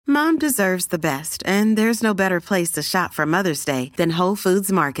Mom deserves the best, and there's no better place to shop for Mother's Day than Whole Foods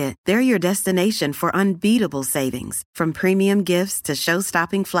Market. They're your destination for unbeatable savings, from premium gifts to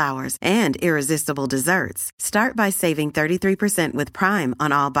show-stopping flowers and irresistible desserts. Start by saving 33% with Prime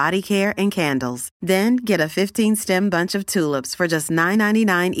on all body care and candles. Then get a 15-stem bunch of tulips for just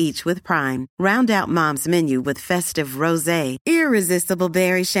 $9.99 each with Prime. Round out Mom's menu with festive rosé, irresistible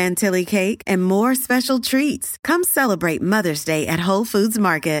berry chantilly cake, and more special treats. Come celebrate Mother's Day at Whole Foods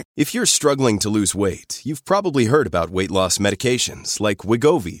Market. If you're struggling to lose weight, you've probably heard about weight loss medications like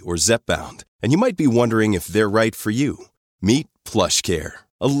Wegovy or Zepbound, and you might be wondering if they're right for you. Meet PlushCare,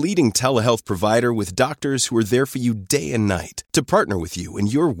 a leading telehealth provider with doctors who are there for you day and night to partner with you in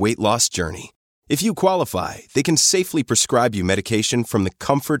your weight loss journey. If you qualify, they can safely prescribe you medication from the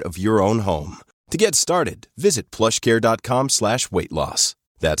comfort of your own home. To get started, visit plushcare.com/weight-loss.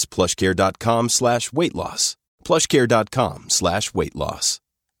 That's plushcare.com/weight-loss. plushcare.com/weight-loss.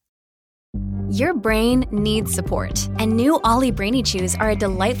 Your brain needs support, and new Ollie Brainy Chews are a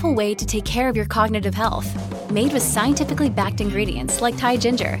delightful way to take care of your cognitive health. Made with scientifically backed ingredients like Thai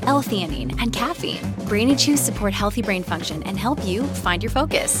ginger, L-theanine, and caffeine, Brainy Chews support healthy brain function and help you find your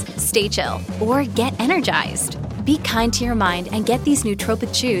focus, stay chill, or get energized. Be kind to your mind and get these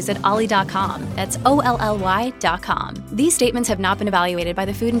nootropic chews at ollie.com. That's OLLY.com. These statements have not been evaluated by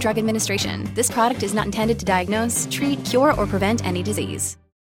the Food and Drug Administration. This product is not intended to diagnose, treat, cure, or prevent any disease.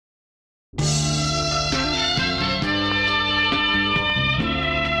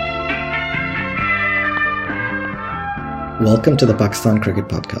 Welcome to the Pakistan Cricket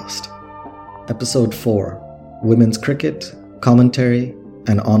Podcast. Episode 4, Women's Cricket, Commentary,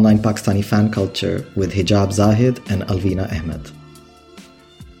 and Online Pakistani Fan Culture with Hijab Zahid and Alvina Ahmed.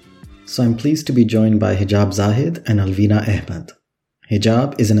 So I'm pleased to be joined by Hijab Zahid and Alvina Ahmed.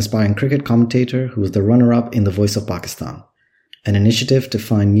 Hijab is an aspiring cricket commentator who is the runner-up in The Voice of Pakistan, an initiative to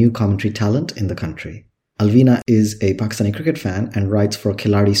find new commentary talent in the country. Alvina is a Pakistani cricket fan and writes for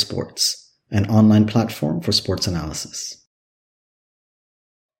Khiladi Sports, an online platform for sports analysis.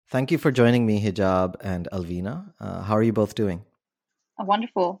 Thank you for joining me, Hijab and Alvina. How are you both doing?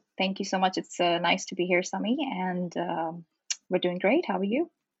 Wonderful. Thank you so much. It's nice to be here, Sami, and we're doing great. How are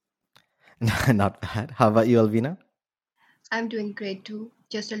you? Not bad. How about you, Alvina? I'm doing great too.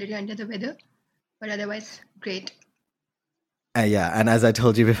 Just a little under the weather, but otherwise great. Yeah, and as I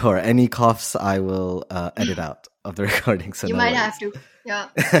told you before, any coughs I will edit out of the recording. So you might have to. Yeah.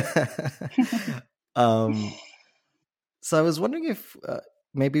 So I was wondering if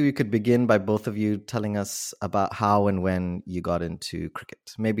maybe we could begin by both of you telling us about how and when you got into cricket.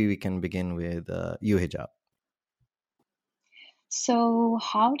 Maybe we can begin with you, Hijab. So,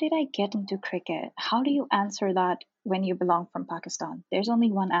 how did I get into cricket? How do you answer that when you belong from Pakistan? There's only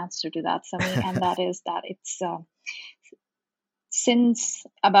one answer to that, Sami, and that is that it's since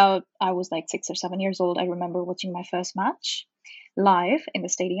about I was like 6 or 7 years old. I remember watching my first match live in the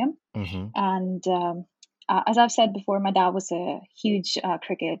stadium, and as I've said before, my dad was a huge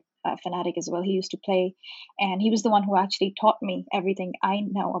cricket fanatic as well. He used to play, and he was the one who actually taught me everything I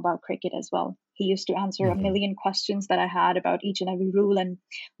know about cricket as well. He used to answer a million questions that I had about each and every rule and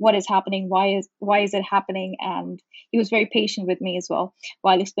what is happening, why is it happening, and he was very patient with me as well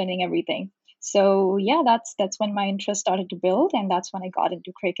while explaining everything. So yeah, that's when my interest started to build, and that's when I got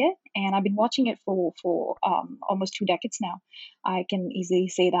into cricket. And I've been watching it for almost 2 decades now. I can easily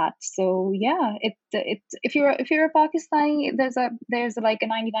say that. So yeah, if you're a Pakistani, there's like a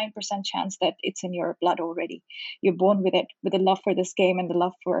 99% chance that it's in your blood already. You're born with it, with a love for this game and the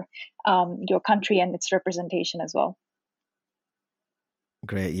love for your country and its representation as well.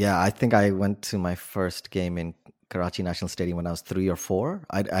 Great. Yeah, I think I went to my first game in Karachi National Stadium when I was 3 or 4.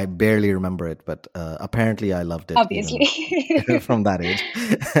 I barely remember it, but apparently I loved it. Obviously. From that age.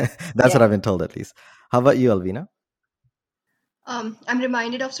 That's what I've been told, at least. How about you, Alvina? I'm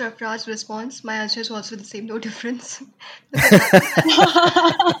reminded of Sarfraz's response. My answer is also the same, no difference.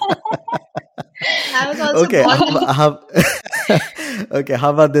 I was also Okay, how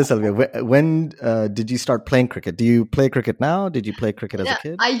about this, Alvina? When did you start playing cricket? Do you play cricket now? Did you play cricket as a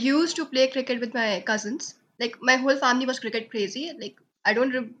kid? I used to play cricket with my cousins. Like, my whole family was cricket crazy. Like, I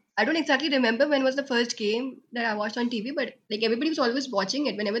don't exactly remember when was the first game that I watched on TV, but like everybody was always watching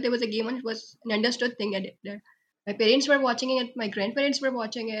it. Whenever there was a game on, it was an understood thing. My parents were watching it, my grandparents were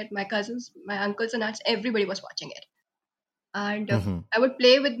watching it, my cousins, my uncles and aunts, everybody was watching it. And I would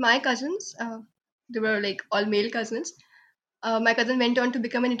play with my cousins. They were like all male cousins. My cousin went on to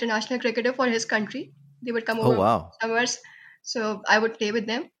become an international cricketer for his country. They would come over summers, so I would play with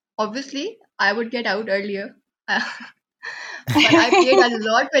them. Obviously, I would get out earlier, but I played a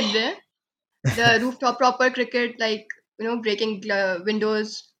lot with them. The rooftop proper cricket, like breaking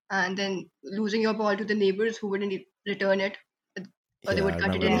windows, and then losing your ball to the neighbors who wouldn't return it, or they Yeah, I would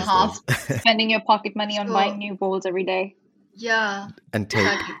cut it remember in Yeah. those half. days. Spending your pocket money on So buying new bowls every day. yeah, And tape.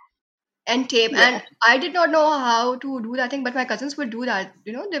 exactly. And tape. Yeah. And I did not know how to do that thing, but my cousins would do that.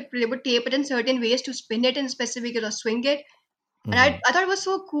 They would tape it in certain ways to spin it in specific or swing it. And I thought it was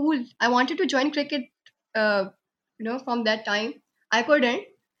so cool. I wanted to join cricket, from that time. I couldn't,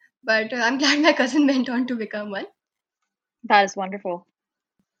 but I'm glad my cousin went on to become one. That is wonderful.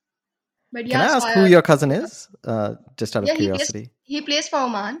 But Can yeah, I so ask who your cousin is? Just out of yeah, curiosity. he plays for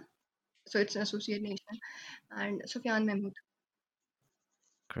Oman, so it's an associate nation. And Sufyan Mahmood.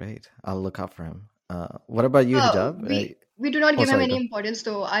 Great. I'll look out for him. What about you, Hijab? We do not give him sorry, any go. importance,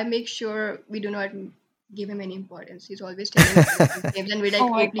 though. I make sure we do not give him any importance. He's always telling us about games, and we're like, Oh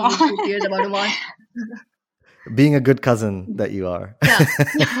my please, God. who cares about Oman? Being a good cousin that you are.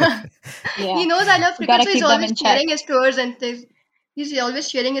 Yeah. Yeah. He knows I love You cricket, gotta so he's keep them always in check. sharing his tours and things. He's always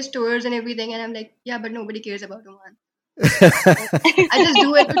sharing his tours and everything, and I'm like, yeah, but nobody cares about Oman. I just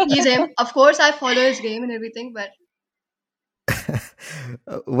do it to tease him. Of course, I follow his game and everything, but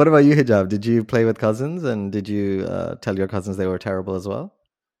What about you, Hijab? Did you play with cousins, and did you tell your cousins they were terrible as well?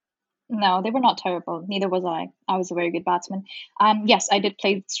 No, they were not terrible. Neither was I. I was a very good batsman. Yes, I did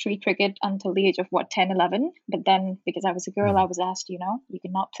play street cricket until the age of 10, 11. But then, because I was a girl, I was asked, you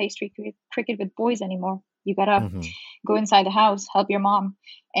cannot play street cricket with boys anymore. You gotta go inside the house, help your mom.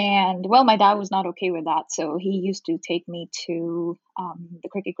 And well, my dad was not okay with that. So he used to take me to the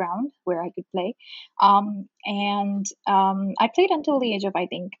cricket ground where I could play. I played until the age of, I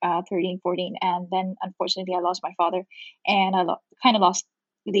think, 13, 14. And then, unfortunately, I lost my father. And I kind of lost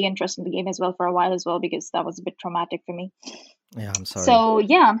the interest in the game as well for a while as well, because that was a bit traumatic for me. Yeah, I'm sorry. So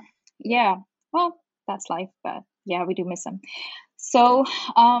yeah. Well, that's life, but yeah, we do miss him. So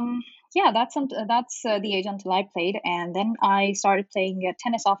that's the age until I played, and then I started playing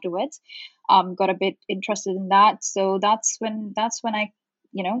tennis afterwards. Got a bit interested in that, so that's when I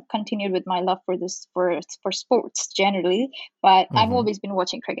continued with my love for sports generally. But I've always been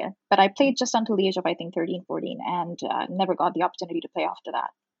watching cricket, but I played just until the age of, I think, 13, 14, and never got the opportunity to play after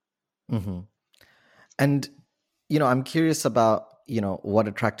that. And I'm curious about what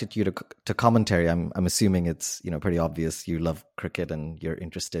attracted you to commentary. I'm assuming it's pretty obvious you love cricket and you're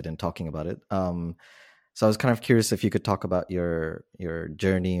interested in talking about it. So I was kind of curious if you could talk about your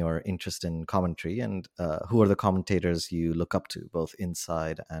journey or interest in commentary, and who are the commentators you look up to, both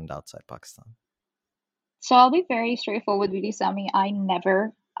inside and outside Pakistan? So I'll be very straightforward with you, Sami. I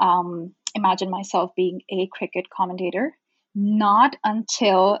never imagined myself being a cricket commentator. Not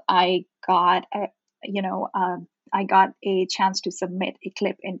until I got a chance to submit a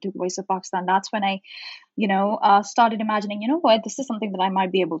clip into Voice of Pakistan. That's when I started imagining, this is something that I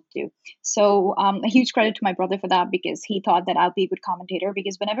might be able to do. So a huge credit to my brother for that, because he thought that I'll be a good commentator,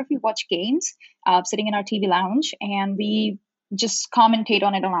 because whenever we watch games, sitting in our TV lounge, and we just commentate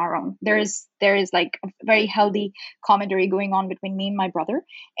on it on our own, there is like a very healthy commentary going on between me and my brother.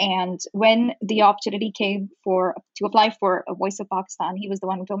 And when the opportunity came to apply for a Voice of Pakistan, he was the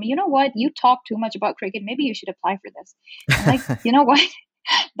one who told me, you know what, you talk too much about cricket, maybe you should apply for this. I'm like, you know what,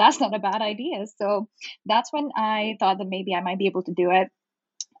 that's not a bad idea. So that's when I thought that maybe I might be able to do it.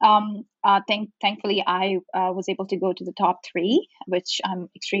 Thankfully, I was able to go to the top 3, which I'm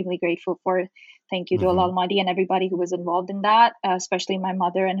extremely grateful for. Thank you to Allah Almighty and everybody who was involved in that, especially my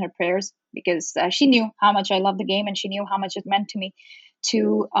mother and her prayers, because she knew how much I love the game, and she knew how much it meant to me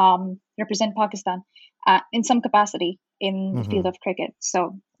to represent Pakistan in some capacity in the field of cricket.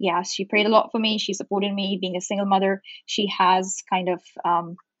 So yeah, she prayed a lot for me. She supported me. Being a single mother, she has kind of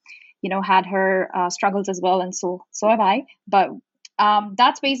had her struggles as well, and so have I. But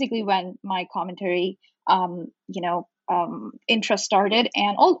that's basically when my commentary interest started.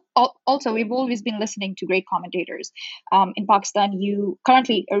 And also, we've always been listening to great commentators in Pakistan.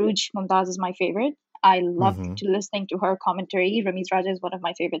 Currently Aruj Mumtaz is my favorite. I love to listening to her commentary. Ramiz Raja is one of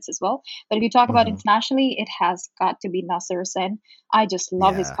my favorites as well. But if you talk about internationally, it has got to be Nasser Hussain. I just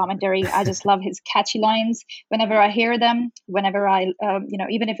love his commentary. I just love his catchy lines. Whenever I hear them, whenever I,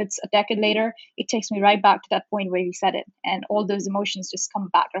 even if it's a decade later, it takes me right back to that point where he said it. And all those emotions just come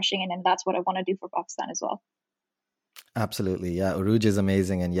back rushing in. And that's what I want to do for Pakistan as well. Absolutely. Yeah. Uruj is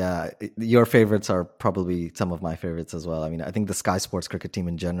amazing. And yeah, your favorites are probably some of my favorites as well. I mean, I think the Sky Sports cricket team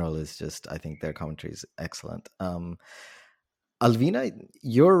in general is just, I think their commentary is excellent. Alvina,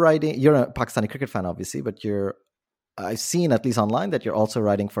 you're a Pakistani cricket fan, obviously, but I've seen, at least online, that you're also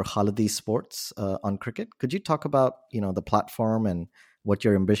writing for Khalidi Sports on cricket. Could you talk about, the platform and what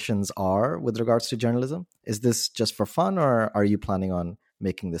your ambitions are with regards to journalism? Is this just for fun, or are you planning on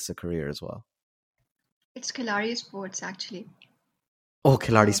making this a career as well? It's Khalidi Sports, actually. Oh,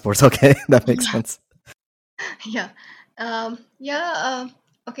 Khiladi Sports. Okay, that makes Yeah, sense. yeah, yeah.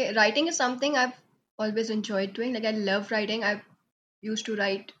 Okay, writing is something I've always enjoyed doing. Like I love writing. I used to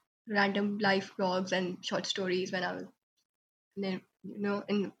write random life blogs and short stories when I was, in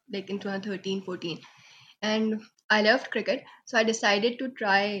like in 2013, 14. And I loved cricket, so I decided to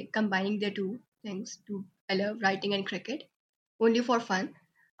try combining the two things. To I love writing and cricket only for fun.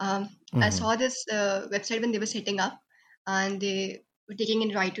 I Mm-hmm. saw this website when they were setting up, and they were taking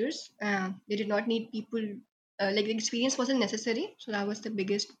in writers. They did not need people. Like the experience wasn't necessary, so that was the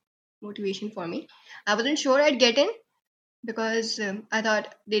biggest motivation for me. I wasn't sure I'd get in because I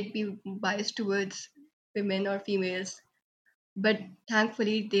thought they'd be biased towards women or females, but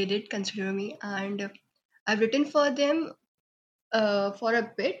thankfully they did consider me, and I've written for them for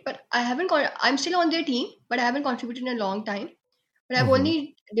a bit, but I'm still on their team, but I haven't contributed in a long time. But I've Mm-hmm.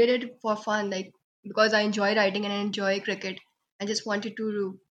 only did it for fun, like because I enjoy writing and I enjoy cricket. I just wanted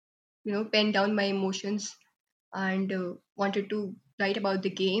to, pen down my emotions and wanted to write about the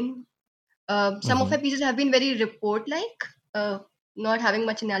game. Some of Mm-hmm. my pieces have been very report-like, not having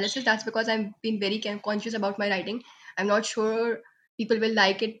much analysis. That's because I've been very conscious about my writing. I'm not sure people will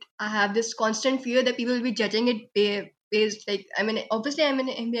like it. I have this constant fear that people will be judging it based, like, I mean, obviously I'm an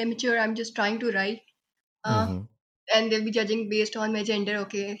amateur. I'm just trying to write, uh, Mm-hmm. and they'll be judging based on my gender.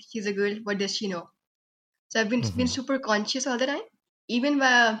 Okay, she's a girl. What does she know? So I've been Mm-hmm. super conscious all the time. Even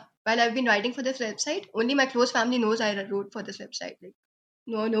while I've been writing for this website, only my close family knows I wrote for this website. Like,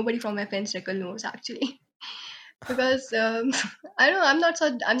 no, nobody from my friend circle knows actually. Because I don't know, I'm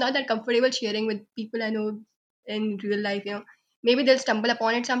not that comfortable sharing with people I know in real life. Maybe they'll stumble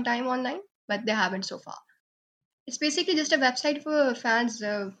upon it sometime online, but they haven't so far. It's basically just a website for fans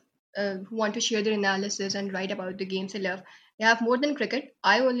who want to share their analysis and write about the games they love. They have more than cricket.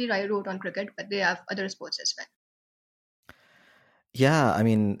 I only wrote on cricket, but they have other sports as well. Yeah, I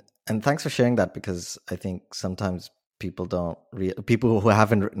mean, and thanks for sharing that, because I think sometimes people don't people who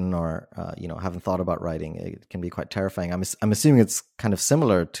haven't written or haven't thought about writing, it can be quite terrifying. I'm assuming it's kind of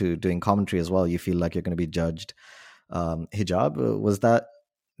similar to doing commentary as well. You feel like you're going to be judged. Hijab, was that?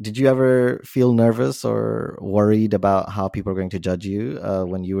 Did you ever feel nervous or worried about how people are going to judge you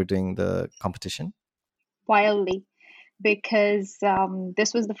when you were doing the competition? Wildly, because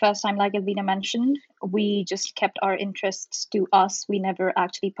this was the first time, like Alvina mentioned, we just kept our interests to us. We never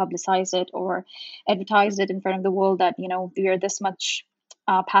actually publicized it or advertised it in front of the world that, we are this much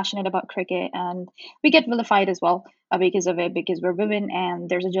passionate about cricket. And we get vilified as well because of it, because we're women, and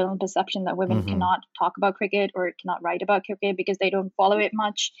there's a general perception that women Mm-hmm. cannot talk about cricket or cannot write about cricket because they don't follow it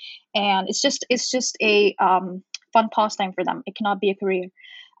much. And it's just a fun pastime for them. It cannot be a career.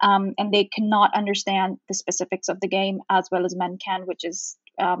 And they cannot understand the specifics of the game as well as men can, which is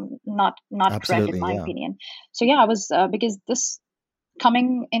not correct in Absolutely, my yeah. opinion. So yeah, I was because this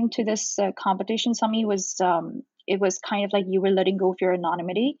coming into this competition, Sami, was it was kind of like you were letting go of your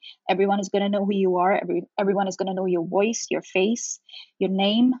anonymity. Everyone is going to know who you are. Everyone is going to know your voice, your face, your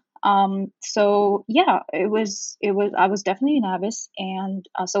name. So yeah, it was I was definitely nervous, and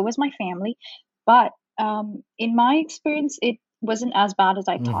so was my family. But in my experience, it wasn't as bad as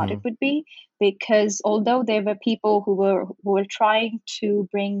I thought Mm-hmm. it would be, because although there were people who were trying to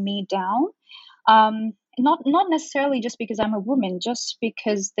bring me down, not necessarily just because I'm a woman, just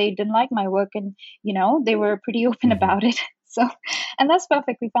because they didn't like my work, and they were pretty open Mm-hmm. about it. So, and that's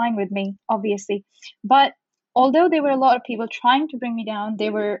perfectly fine with me, obviously. But although there were a lot of people trying to bring me down,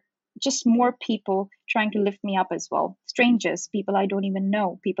 there were just more people trying to lift me up as well. Strangers, people I don't even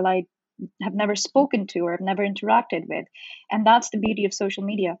know, people I have never spoken to or have never interacted with. And that's the beauty of social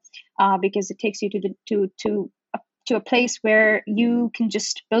media, because it takes you to a place where you can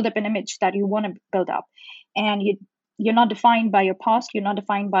just build up an image that you want to build up, and you're not defined by your past, you're not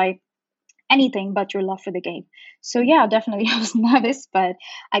defined by anything but your love for the game. So yeah, definitely I was nervous, but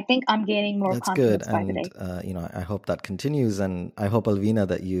I think I'm gaining more That's good, confidence by the and day. I hope that continues, and I hope, Alvina,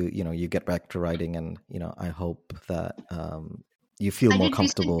 that you get back to writing, and I hope that you feel I more did recently,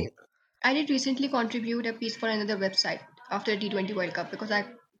 comfortable. I did recently contribute a piece for another website after T20 World Cup because I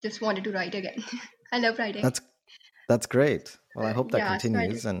just wanted to write again. I love writing. That's great. Well, I hope that Yeah, so I did.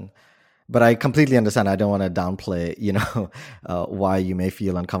 continues, and but I completely understand. I don't want to downplay, why you may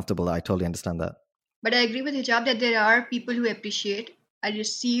feel uncomfortable. I totally understand that. But I agree with Hijab that there are people who appreciate. I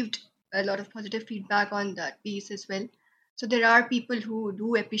received a lot of positive feedback on that piece as well. So there are people who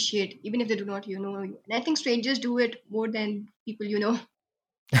do appreciate, even if they do not, you. And I think strangers do it more than people you know.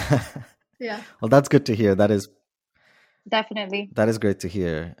 Yeah. Well, that's good to hear. Definitely. That is great to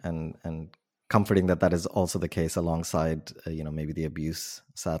hear, and comforting that that is also the case alongside, maybe the abuse,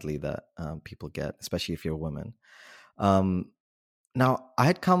 sadly, that people get, especially if you're a woman. Um, Now, I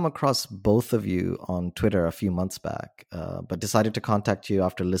had come across both of you on Twitter a few months back, but decided to contact you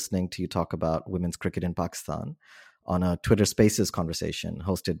after listening to you talk about women's cricket in Pakistan on a Twitter Spaces conversation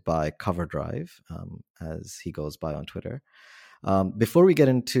hosted by Cover Drive, as he goes by on Twitter. Before we get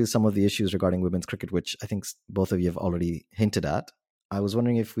into some of the issues regarding women's cricket, which I think both of you have already hinted at, I was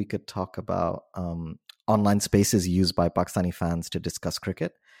wondering if we could talk about online spaces used by Pakistani fans to discuss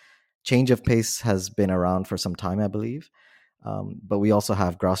cricket. Change of pace has been around for some time, I believe. But we also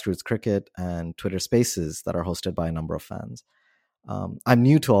have grassroots cricket and Twitter spaces that are hosted by a number of fans. I'm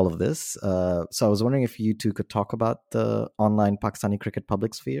new to all of this, so I was wondering if you two could talk about the online Pakistani cricket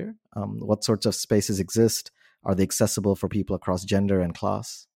public sphere. What sorts of spaces exist? Are they accessible for people across gender and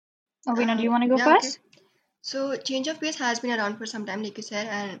class? Alvina, do you want to go Yeah, okay. first? So Change of Pace has been around for some time, like you said,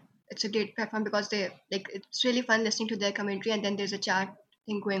 and it's a great platform because it's really fun listening to their commentary, and then there's a chat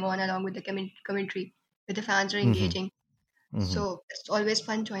thing going on along with the commentary where the fans are engaging. So it's always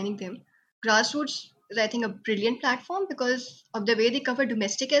fun joining them. Grassroots is, I think, a brilliant platform because of the way they cover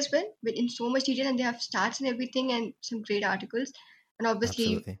domestic as well, but in so much detail, and they have stats and everything and some great articles. And obviously,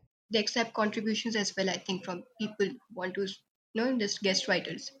 Absolutely. they accept contributions as well, I think, from people who want to, just guest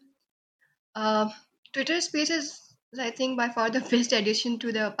writers. Uh, Twitter Spaces is, I think, by far the best addition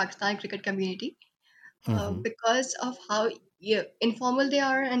to the Pakistan cricket community because of how informal they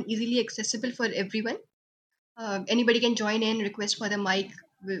are and easily accessible for everyone. Anybody can join in, request for the mic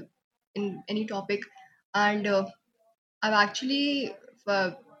in any topic, and I've actually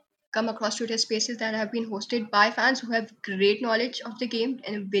uh, come across Twitter spaces that have been hosted by fans who have great knowledge of the game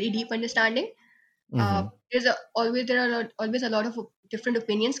and a very deep understanding. Always a lot of different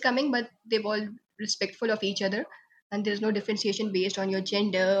opinions coming, but they're all respectful of each other, and there's no differentiation based on your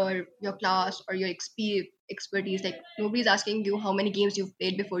gender or your class or your expertise. Like nobody's asking you how many games you've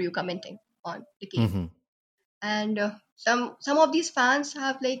played before you commenting on the game. And some of these fans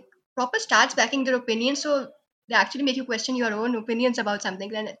have like proper stats backing their opinions, so they actually make you question your own opinions about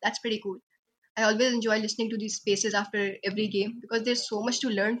something, and that's pretty cool. I always enjoy listening to these spaces after every game because there's so much to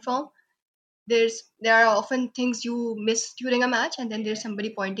learn from. There are often things you miss during a match, and then there's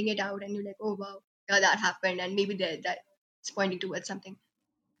somebody pointing it out, and you're like, oh wow, yeah, that happened, and maybe that's pointing towards something.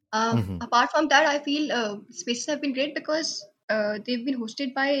 Apart from that, I feel spaces have been great because they've been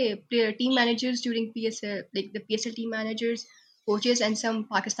hosted by team managers during PSL, like the PSL team managers, coaches, and some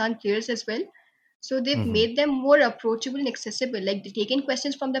Pakistan players as well. So they've made them more approachable and accessible. Like they take in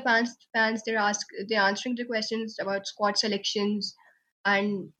questions from the fans. They're answering the questions about squad selections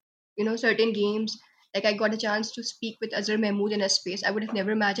and certain games. Like I got a chance to speak with Azhar Mahmood in a space. I would have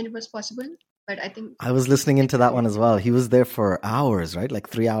never imagined it was possible, but I think I was listening into that one as well. He was there for hours, right? Like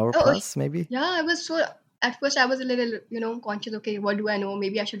 3 hour oh, plus, maybe? yeah, I was so at first I was a little, conscious, okay, what do I know?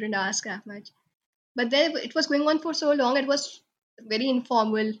 Maybe I shouldn't ask that much. But then it was going on for so long, it was very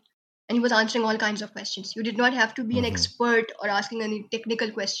informal and he was answering all kinds of questions. You did not have to be an expert or asking any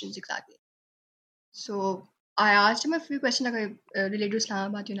technical questions exactly. So I asked him a few questions like related to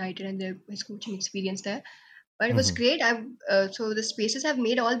Islamabad United and his coaching experience there. But it was great. So the spaces have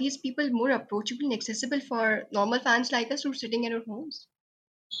made all these people more approachable and accessible for normal fans like us who are sitting in our homes.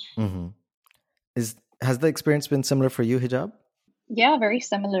 Has the experience been similar for you, Hijab? Yeah, very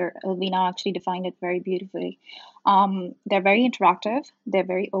similar. Alvina actually defined it very beautifully. They're very interactive. They're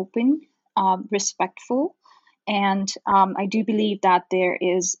very open, respectful, and I do believe that there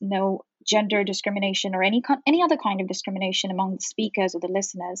is no gender discrimination or any other kind of discrimination among the speakers or the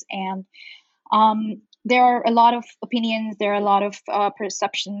listeners. And there are a lot of opinions. There are a lot of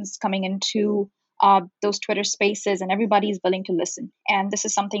perceptions coming into those Twitter spaces, and everybody is willing to listen. And this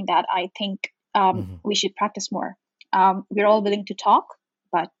is something that I think we should practice more. We're all willing to talk,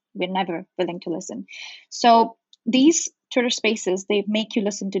 but we're never willing to listen. So these Twitter spaces, they make you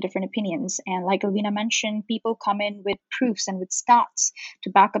listen to different opinions. And like Alvina mentioned, people come in with proofs and with stats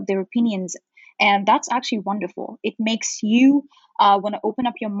to back up their opinions. And that's actually wonderful. It makes you want to open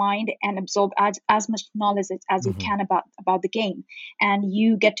up your mind and absorb as much knowledge as you can about the game. And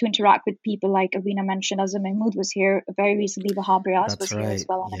you get to interact with people like Alvina mentioned. Azhar Mahmood was here very recently. Wahab Riaz was here as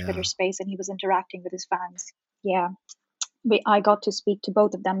well on a Twitter space, and he was interacting with his fans. Yeah. I got to speak to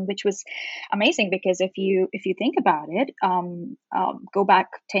both of them, which was amazing because if you think about it, go back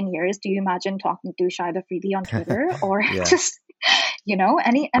 10 years, do you imagine talking to Shahid Afridi on Twitter or just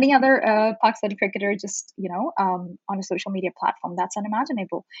any other Pakistani cricketer just on a social media platform? That's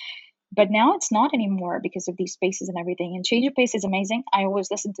unimaginable. But now it's not anymore because of these spaces and everything. And Change of Pace is amazing. I always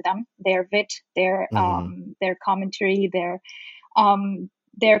listen to them. Their wit, their commentary,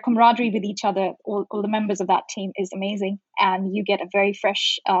 their camaraderie with each other, all the members of that team is amazing. And you get a very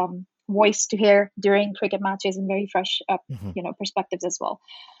fresh voice to hear during cricket matches and very fresh, perspectives as well.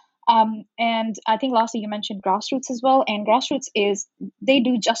 And I think lastly, you mentioned grassroots as well. And grassroots they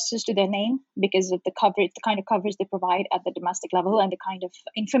do justice to their name because of the coverage, the kind of coverage they provide at the domestic level and the kind of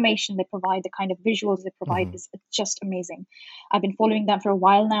information they provide, the kind of visuals they provide is just amazing. I've been following them for a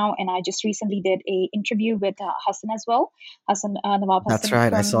while now, and I just recently did a interview with Hassan as well. Hassan Nawab Hassan. That's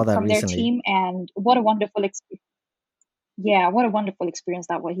right. I saw that from recently. Their team, and what a wonderful experience. Yeah, what a wonderful experience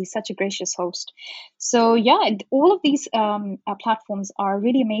that was. He's such a gracious host. So yeah, all of these platforms are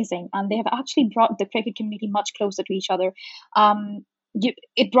really amazing, and they have actually brought the cricket community much closer to each other.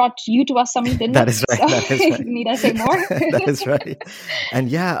 It brought you to us, Sami, didn't That it? is right. So, that is right. need I say more? That is right. And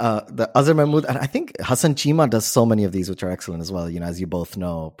the Azhar Mahmood, and I think Hassan Chima does so many of these, which are excellent as well. As you both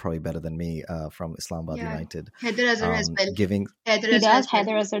know, probably better than me, from Islamabad United. Haider Azhar as well.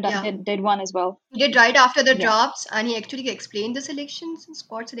 Haider Azhar did one as well. He did right after the drafts, and he actually explained the selections and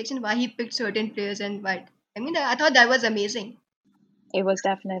spot selection, why he picked certain players and why. I mean, I thought that was amazing. It was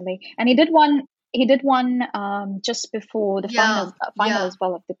definitely, and he did one. He did one just before the final as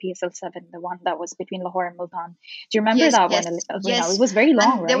well of the PSL 7, the one that was between Lahore and Multan. Do you remember that one? Yes. It was very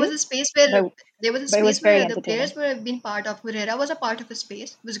long, right? There was a space where the players were being part of. Herrera was a part of a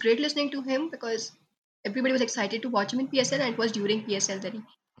space. It was great listening to him because everybody was excited to watch him in PSL, and it was during PSL that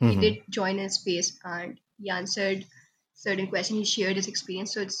he did join in space and he answered certain questions. He shared his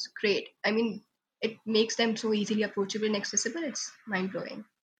experience, so it's great. I mean, it makes them so easily approachable and accessible. It's mind-blowing.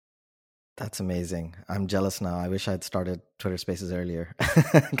 That's amazing. I'm jealous now. I wish I'd started Twitter Spaces earlier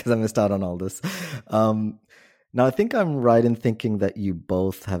because I missed out on all this. Now, I think I'm right in thinking that you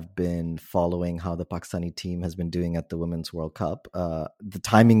both have been following how the Pakistani team has been doing at the Women's World Cup. The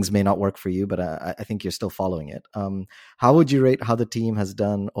timings may not work for you, but I think you're still following it. How would you rate how the team has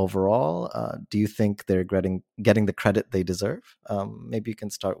done overall? Do you think they're getting the credit they deserve? Maybe you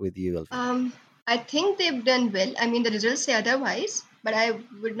can start with you, Alvina. I think they've done well. I mean, the results say otherwise, but I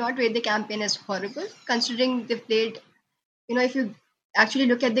would not rate the campaign as horrible, considering they played, if you actually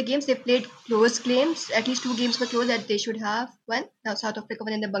look at the games, they played close games. At least 2 games were close that they should have won. Now South Africa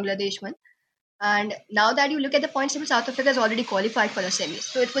won and the Bangladesh won. And now that you look at the points table, South Africa has already qualified for the semis.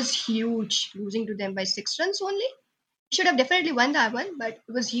 So it was huge, losing to them by 6 runs only. Should have definitely won that one, but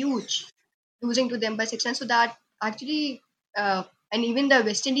it was huge, losing to them by 6 runs. So that actually... and even the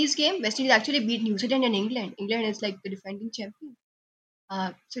West Indies game, West Indies actually beat New Zealand and England. England is like the defending champion.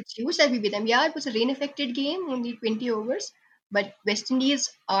 So it's huge that we beat them. Yeah, it was a rain-affected game, only 20 overs. But West Indies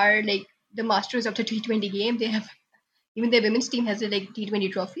are like the masters of the T20 game. They have, even their women's team has a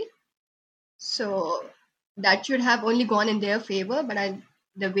T20 trophy. So that should have only gone in their favor. But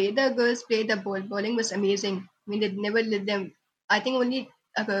the way the girls played, the bowling was amazing. I mean, they never let them. I think only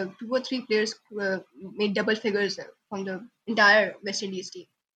 2 or 3 players made double figures from the entire West Indies team.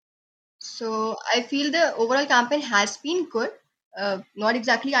 So I feel the overall campaign has been good, not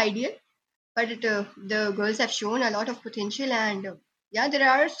exactly ideal, but the girls have shown a lot of potential, and there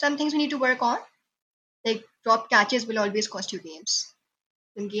are some things we need to work on. Like drop catches will always cost you games,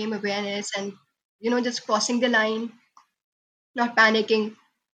 and game awareness, and just crossing the line, not panicking.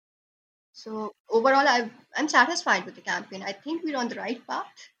 So overall, I'm satisfied with the campaign. I think we're on the right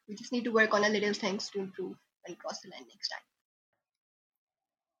path. We just need to work on a little things to improve and cross the line next time.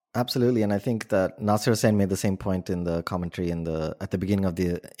 Absolutely, and I think that Nasir Hussain made the same point in the commentary at the beginning of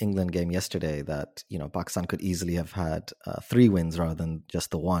the England game yesterday that Pakistan could easily have had 3 wins rather than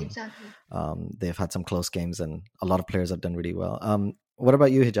just the 1. Exactly. They've had some close games, and a lot of players have done really well. What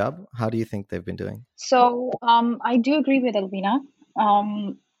about you, Hijab? How do you think they've been doing? So I do agree with Alvina.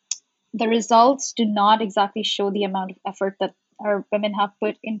 The results do not exactly show the amount of effort that our women have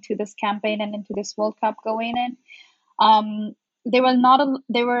put into this campaign and into this World Cup going in. There were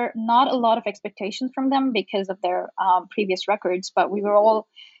not a lot of expectations from them because of their previous records, but we were all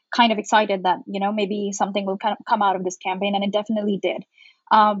kind of excited that maybe something will come out of this campaign, and it definitely did.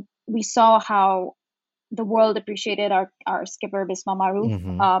 We saw how the world appreciated our skipper Bismah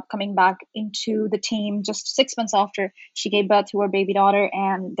Maroof coming back into the team just 6 months after she gave birth to her baby daughter,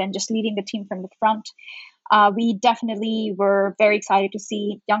 and then just leading the team from the front. We definitely were very excited to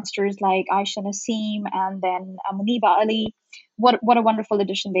see youngsters like Aisha Naseem and then Muniba Ali. What a wonderful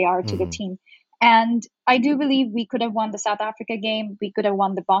addition they are to the team. And I do believe we could have won the South Africa game. We could have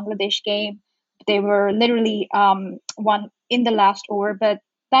won the Bangladesh game. They were literally won in the last over, but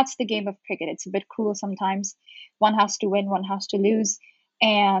that's the game of cricket. It's a bit cruel sometimes. One has to win, one has to lose.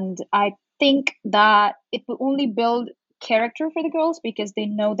 And I think that it will only build character for the girls because they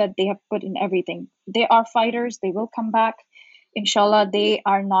know that they have put in everything. They are fighters. They will come back. Inshallah, they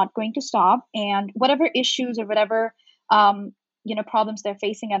are not going to stop. And whatever issues or whatever problems they're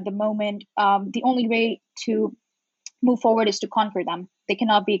facing at the moment, the only way to move forward is to conquer them. They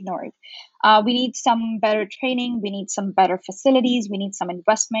cannot be ignored. We need some better training. We need some better facilities. We need some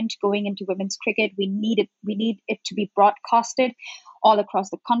investment going into women's cricket. We need it. We need it to be broadcasted all across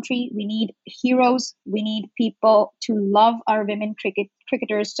the country. We need heroes. We need people to love our women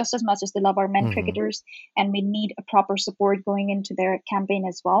cricketers just as much as they love our men cricketers. And we need a proper support going into their campaign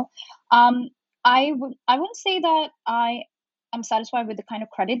as well. I wouldn't say that I am satisfied with the kind of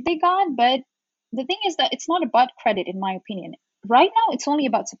credit they got, but the thing is that it's not about credit, in my opinion. Right now, it's only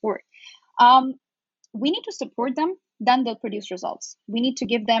about support. We need to support them, then they'll produce results. We need to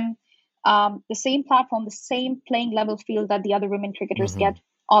give them the same platform, the same playing level field that the other women cricketers get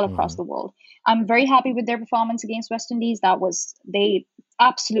all across the world. I'm very happy with their performance against West Indies. They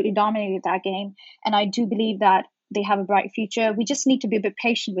absolutely dominated that game. And I do believe that they have a bright future. We just need to be a bit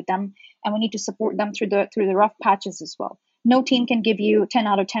patient with them, and we need to support them through the rough patches as well. No team can give you 10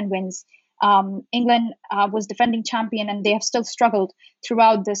 out of 10 wins. England was defending champion, and they have still struggled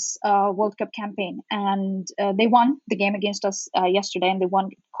throughout this World Cup campaign. And they won the game against us yesterday, and they won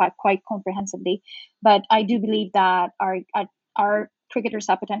quite comprehensively. But I do believe that our cricketers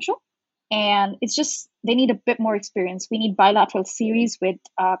have potential, and it's just they need a bit more experience. We need bilateral series with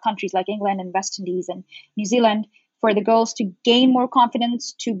countries like England and West Indies and New Zealand for the girls to gain more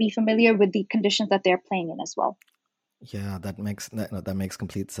confidence, to be familiar with the conditions that they're playing in as well. Yeah, that makes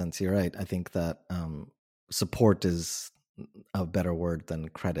complete sense. You're right. I think that support is a better word than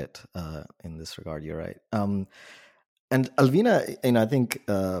credit in this regard. You're right. And Alvina, I think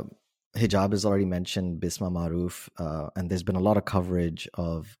Hijab has already mentioned Bismah Maroof, and there's been a lot of coverage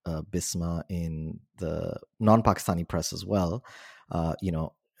of Bismah in the non-Pakistani press as well.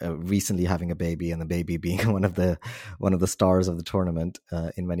 Recently having a baby, and the baby being one of the stars of the tournament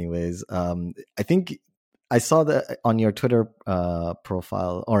in many ways. I think I saw that on your Twitter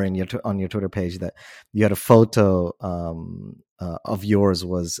profile, or on your Twitter page, that you had a photo of yours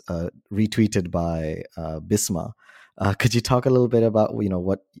was retweeted by Bismah. Could you talk a little bit about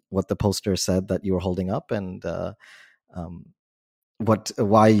what the poster said that you were holding up, and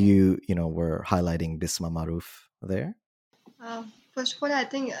why you were highlighting Bismah Maroof there? First of all, I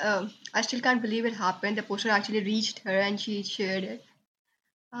think I still can't believe it happened. The poster actually reached her and she shared it.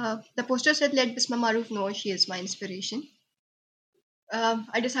 The poster said, "Let Bismah Maroof know she is my inspiration."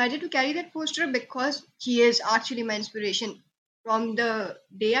 I decided to carry that poster because she is actually my inspiration. From the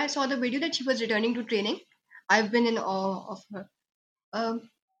day I saw the video that she was returning to training, I've been in awe of her.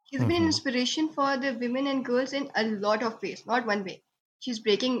 She's been an inspiration for the women and girls in a lot of ways, not one way. She's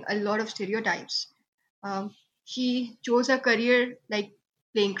breaking a lot of stereotypes. She chose a career like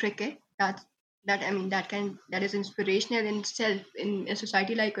playing cricket. That is inspirational in itself. In a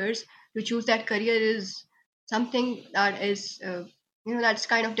society like ours, to choose that career is something that is that's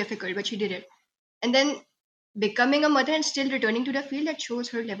kind of difficult, but she did it. And then becoming a mother and still returning to the field, that shows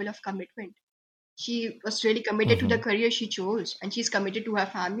her level of commitment. She was really committed to the career she chose, and she's committed to her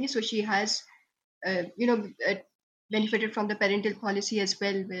family. So she has benefited from the parental policy as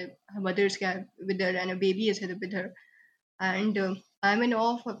well, where her mother's with her and a baby is with her. And I'm in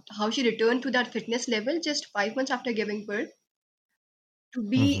awe of how she returned to that fitness level just 5 months after giving birth, to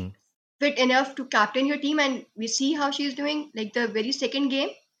be fit enough to captain your team. And we see how she's doing. Like the very second game,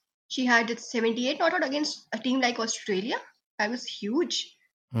 she had 78 not out against a team like Australia. That was huge.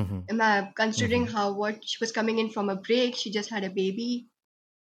 Considering what she was coming in from a break, she just had a baby,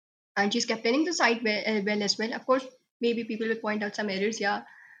 and she's captaining the side well as well. Of course, maybe people will point out some errors, yeah,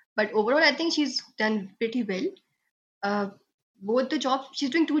 but overall, I think she's done pretty well. Both the jobs, she's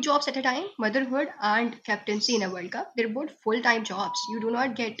doing 2 jobs at a time: motherhood and captaincy in a World Cup. They're both full-time jobs. You do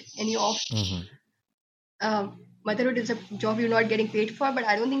not get any off. Motherhood is a job you're not getting paid for, but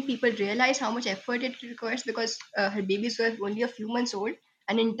I don't think people realize how much effort it requires, because her babies were only a few months old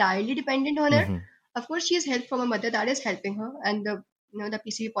and entirely dependent on her. Of course, she has help from a mother that is helping her, and the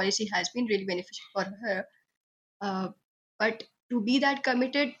PCB policy has been really beneficial for her. But to be that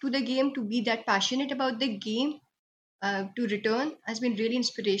committed to the game, to be that passionate about the game, to return has been really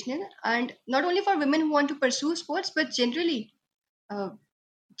inspirational. And not only for women who want to pursue sports, but generally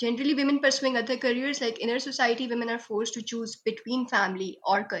women pursuing other careers. Like in our society, women are forced to choose between family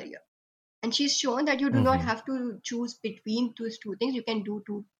or career. And she's shown that you do not have to choose between those two things. You can do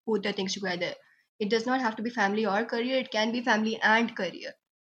both the things together. It does not have to be family or career. It can be family and career.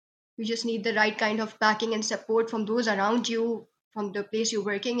 You just need the right kind of backing and support from those around you, from the place you're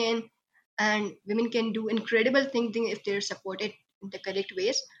working in. And women can do incredible things if they're supported in the correct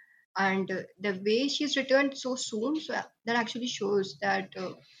ways. And the way she's returned so soon, so that actually shows that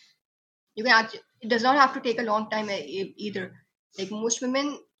it does not have to take a long time either. Like most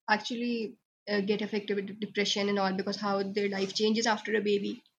women actually get affected with depression and all because how their life changes after a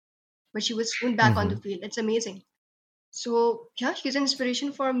baby. But she was soon back on the field. It's amazing. So yeah, she's an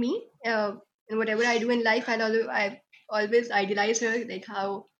inspiration for me. In whatever I do in life, I always idealize her, like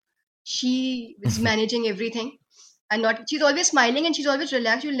how she is managing everything, and not she's always smiling and she's always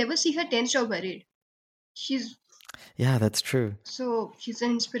relaxed. You'll never see her tense or worried. She's Yeah, that's true. So she's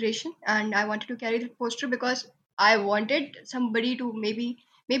an inspiration, and I wanted to carry the poster because I wanted somebody to maybe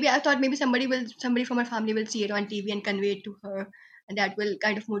I thought maybe somebody from her family will see it on TV and convey it to her, and that will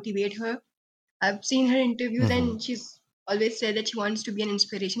kind of motivate her. I've seen her interviews, and she's always said that she wants to be an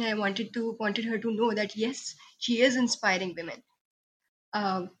inspiration. I wanted her to know that yes, she is inspiring women.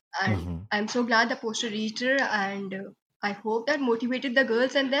 And I'm so glad the poster reached her, and I hope that motivated the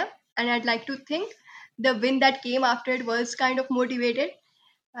girls and them. And I'd like to think the win that came after it was kind of motivated.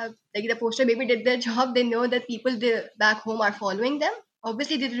 Like the poster maybe did their job. They know that people back home are following them.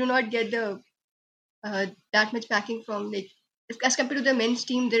 Obviously, they do not get the that much backing from like as compared to the men's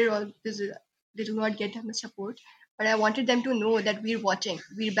team. They do not get that much support. But I wanted them to know that we're watching,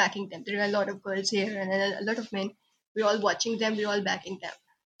 we're backing them. There are a lot of girls here and a lot of men. We're all watching them. We're all backing them.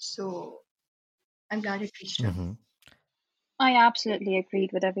 So I'm glad it reached her. I absolutely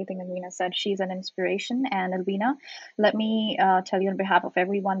agreed with everything Alvina said. She's an inspiration. And Alvina, let me tell you on behalf of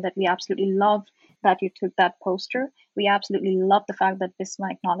everyone that we absolutely loved that you took that poster. We absolutely love the fact that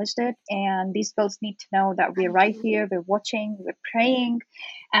Bismah acknowledged it. And these girls need to know that we're right here, we're watching, we're praying,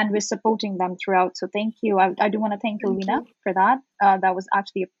 and we're supporting them throughout. So thank you. I do want to thank Alvina for that. That was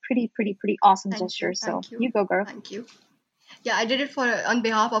actually a pretty awesome gesture. So you go, girl. Thank you. Yeah, I did it on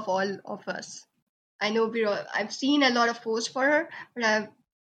behalf of all of us. I know I've seen a lot of posts for her, but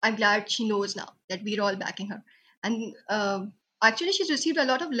I'm glad she knows now that we're all backing her. And actually, she's received a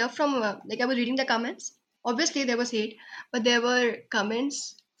lot of love from, like I was reading the comments. Obviously, there was hate, but there were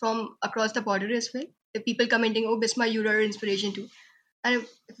comments from across the border as well. The people commenting, oh, Bismah, you're our inspiration too. And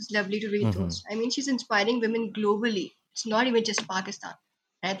it was lovely to read those. I mean, she's inspiring women globally. It's not even just Pakistan.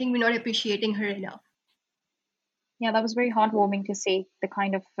 And I think we're not appreciating her enough. Yeah, that was very heartwarming to see the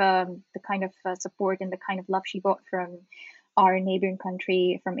kind of support and the kind of love she got from our neighboring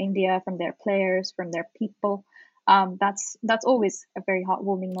country, from India, from their players, from their people. That's always a very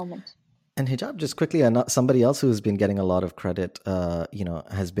heartwarming moment. And Hijab, just quickly, somebody else who's been getting a lot of credit,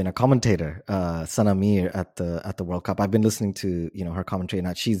 has been a commentator, Sana Mir at the World Cup. I've been listening to her commentary,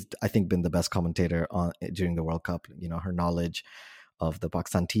 and she's, I think, been the best commentator during the World Cup. Her knowledge of the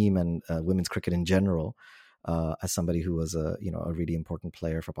Pakistan team and women's cricket in general. As somebody who was a really important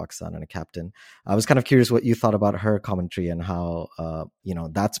player for Pakistan and a captain, I was kind of curious what you thought about her commentary and how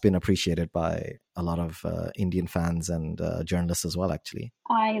that's been appreciated by a lot of Indian fans and journalists as well. Actually,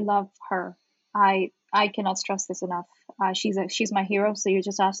 I love her. I cannot stress this enough. She's my hero. So you're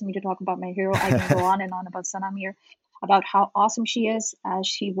just asking me to talk about my hero. I can go on and on about Sana Mir, about how awesome she is, as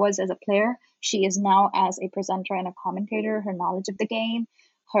she was as a player. She is now as a presenter and a commentator. Her knowledge of the game,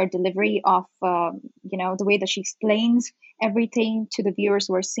 her delivery of the way that she explains everything to the viewers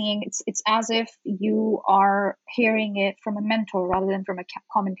who are seeing, it's as if you are hearing it from a mentor rather than from a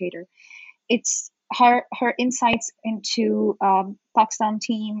commentator. It's her insights into Pakistan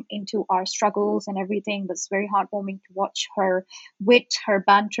team, into our struggles and everything was very heartwarming to watch. Her wit, her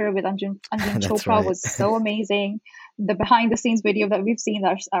banter with Anjum Chopra right. was so amazing. The behind the scenes video that we've seen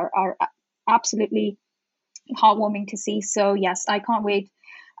are absolutely heartwarming to see. So yes, I can't wait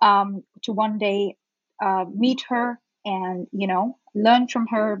to one day meet her and learn from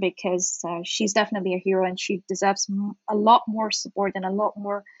her, because she's definitely a hero and she deserves a lot more support and a lot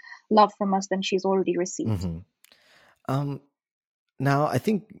more love from us than she's already received. Now, I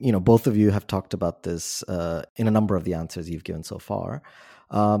think both of you have talked about this in a number of the answers you've given so far,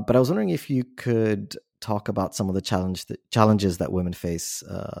 but I was wondering if you could talk about some of the challenges that women face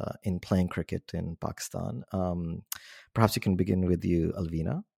in playing cricket in Pakistan. Perhaps you can begin with you,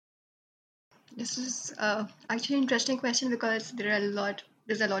 Alvina. This is actually an interesting question because there's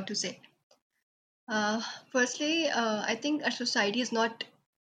a lot to say. Firstly, I think our society is not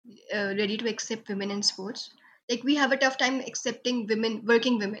ready to accept women in sports. Like we have a tough time accepting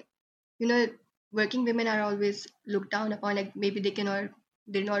working women. Working women are always looked down upon. Like maybe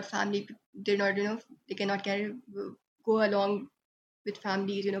they're not family, they're not, they cannot go along with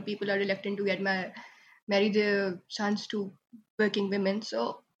families. People are reluctant to marry their sons to working women.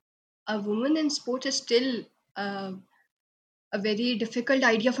 So a woman in sports is still a very difficult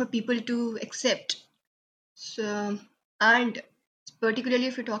idea for people to accept. So, and particularly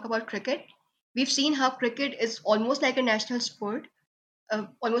if we talk about cricket, we've seen how cricket is almost like a national sport.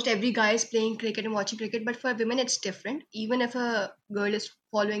 almost every guy is playing cricket and watching cricket, but for women it's different. Even if a girl is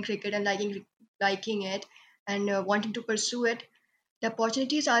following cricket and liking it and wanting to pursue it, the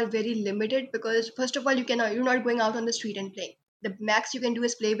opportunities are very limited because first of all, you're not going out on the street and playing. The max you can do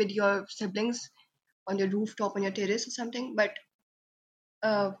is play with your siblings on your rooftop, on your terrace or something, but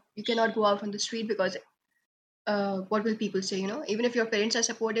you cannot go out on the street because what will people say? Even if your parents are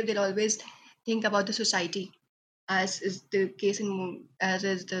supportive, they'll always think about the society, as is the case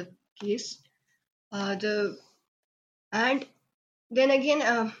the and then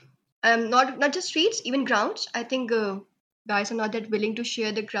again, not just streets, even grounds. I think guys are not that willing to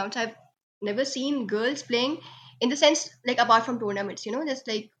share the grounds. I've never seen girls playing in the sense like apart from tournaments. There's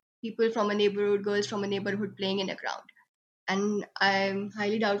like people from a neighborhood, girls from a neighborhood playing in a ground. And I'm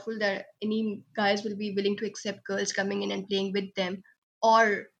highly doubtful that any guys will be willing to accept girls coming in and playing with them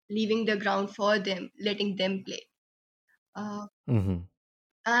or leaving the ground for them, letting them play.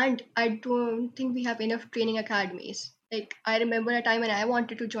 And I don't think we have enough training academies. Like, I remember a time when I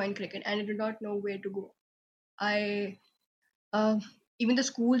wanted to join cricket and I did not know where to go. Even the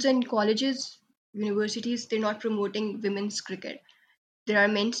schools and colleges, universities, they're not promoting women's cricket. There are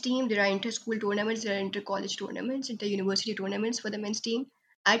men's team, there are inter-school tournaments, there are inter-college tournaments, inter-university tournaments for the men's team.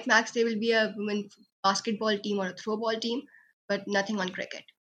 At max, there will be a women basketball team or a throwball team, but nothing on cricket.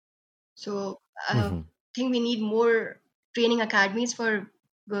 So I think we need more training academies for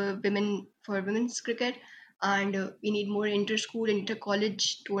women's cricket, and we need more inter-school,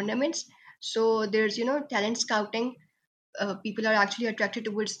 inter-college tournaments. So there's talent scouting. People are actually attracted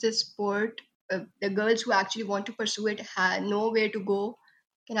towards this sport. The girls who actually want to pursue it know where to go,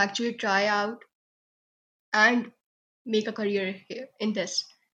 can actually try out and make a career here in this.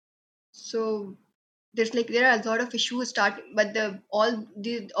 So there are a lot of issues but all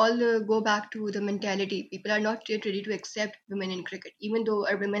go back to the mentality. People are not yet ready to accept women in cricket, even though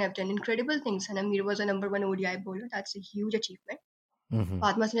our women have done incredible things. And Amir was a number 1 ODI bowler. That's a huge achievement.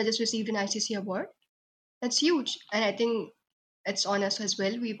 Fatma Sinha just received an ICC award. That's huge, and I think it's on us as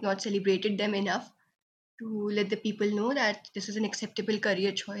well. We've not celebrated them enough to let the people know that this is an acceptable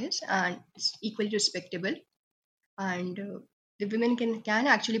career choice and it's equally respectable. And the women can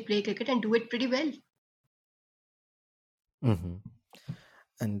actually play cricket and do it pretty well.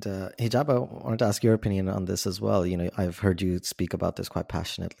 And Hijab, I wanted to ask your opinion on this as well. I've heard you speak about this quite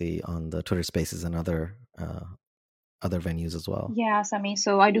passionately on the Twitter Spaces and other venues as well. Yeah, Sami.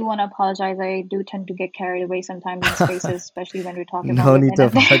 So I do want to apologize. I do tend to get carried away sometimes in spaces, especially when we're talking about women. No need to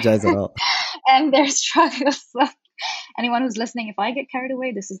apologize at all. And their struggles. Anyone who's listening, if I get carried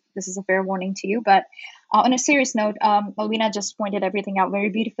away, this is a fair warning to you. But on a serious note, Alvina just pointed everything out very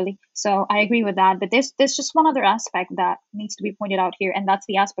beautifully. So I agree with that. But there's just one other aspect that needs to be pointed out here, and that's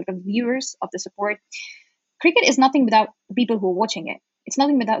the aspect of viewers, of the support. Cricket is nothing without the people who are watching it. It's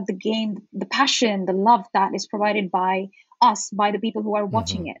nothing without the game, the passion, the love that is provided by us, by the people who are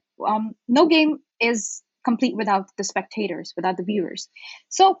watching it. No game is complete without the spectators, without the viewers.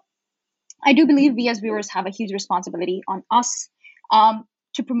 So I do believe we as viewers have a huge responsibility on us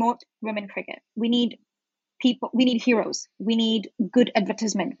to promote women cricket. We need people, we need heroes, we need good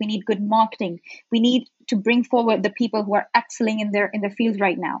advertisement, we need good marketing, we need to bring forward the people who are excelling in their field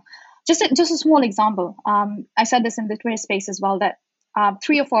right now. Just a small example. I said this in the Twitter space as well, that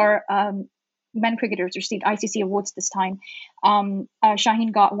 3 of our men cricketers received ICC awards this time.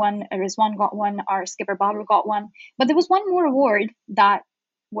 Shaheen got one, Rizwan got one, our skipper Babar got one. But there was one more award that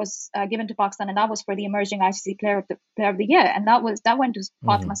was given to Pakistan, and that was for the emerging ICC player of the year, and that went to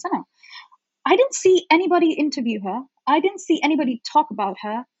Fatma Sinha. I didn't see anybody interview her. I didn't see anybody talk about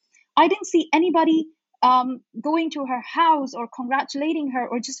her. I didn't see anybody going to her house or congratulating her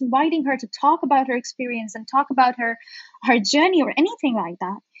or just inviting her to talk about her experience and talk about her journey or anything like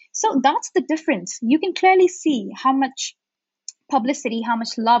that. So that's the difference. You can clearly see how much publicity, how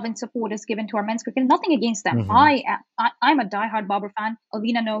much love and support is given to our men's cricket. Nothing against them. I'm a diehard Babar fan.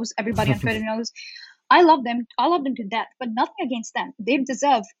 Alvina knows. Everybody on Twitter knows. I love them. I love them to death, but nothing against them. They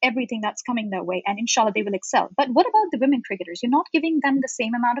deserve everything that's coming their way, and inshallah they will excel. But what about the women cricketers? You're not giving them the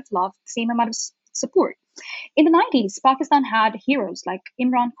same amount of love, the same amount of support. In the 90s, Pakistan had heroes like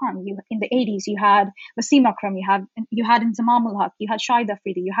Imran Khan. In the 80s, you had Wasim Akram, you had Inzamam ul Haq, you had Shahid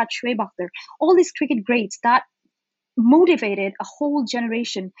Afridi, you had Shoaib Akhtar. All these cricket greats that motivated a whole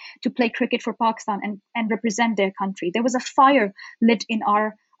generation to play cricket for Pakistan and represent their country. There was a fire lit in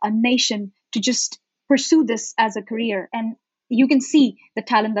our nation to just pursue this as a career, and you can see the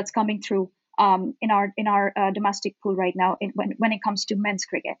talent that's coming through in our domestic pool right now when it comes to men's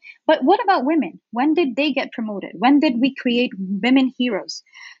cricket. But what about women? When did they get promoted? When did we create women heroes?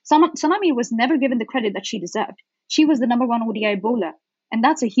 Sanami was never given the credit that she deserved. She was the number 1 ODI bowler And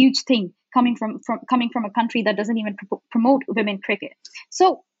that's a huge thing coming from a country that doesn't even promote women cricket.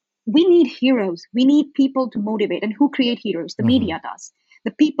 So we need heroes. We need people to motivate. And who create heroes? The media does.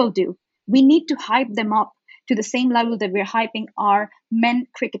 The people do. We need to hype them up to the same level that we're hyping our men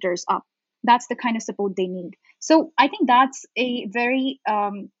cricketers up. That's the kind of support they need. So I think that's a very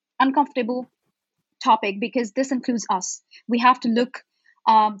uncomfortable topic, because this includes us. We have to look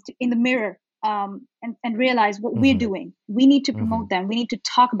in the mirror and realize what we're doing. We need to promote them. We need to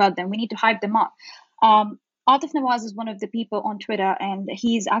talk about them. We need to hype them up. Atif Nawaz is one of the people on Twitter, and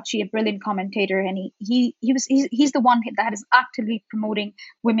he's actually a brilliant commentator. And he's the one that is actively promoting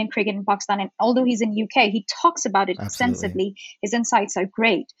women cricket in Pakistan. And although he's in UK, he talks about it extensively. His insights are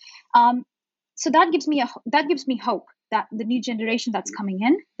great. So that gives me hope that the new generation that's coming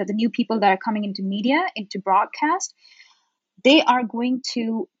in, that the new people that are coming into media, into broadcast, they are going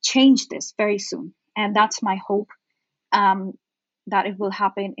to change this very soon. And that's my hope, that it will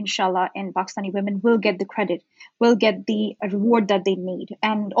happen, inshallah, and Pakistani women will get the credit, will get the reward that they need.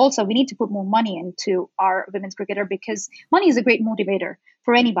 And also, we need to put more money into our women's cricketer, because money is a great motivator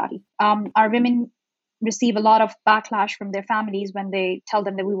for anybody. Our women receive a lot of backlash from their families when they tell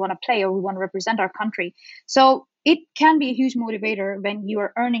them that we want to play or we want to represent our country. So it can be a huge motivator when you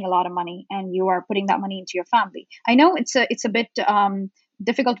are earning a lot of money and you are putting that money into your family. I know it's a bit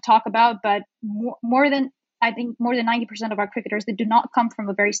difficult to talk about, but more than 90% of our cricketers, they do not come from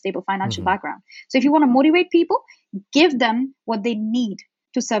a very stable financial background. So if you want to motivate people, give them what they need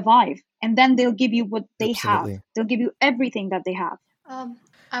to survive, and then they'll give you what they have. They'll give you everything that they have.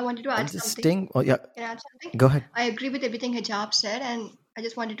 I wanted to add something. Oh, yeah. Can I add something? Go ahead. I agree with everything Hijab said, and I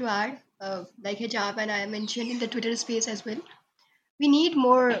just wanted to add, like Hijab and I mentioned in the Twitter space as well, we need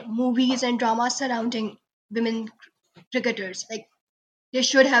more movies and dramas surrounding women cricketers. Like, there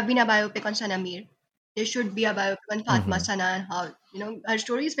should have been a biopic on Sana Mir. There should be a biopic on Fatma Sana, and how, her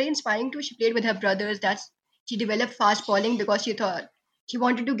story is very inspiring too. She played with her brothers. She developed fast bowling because she thought she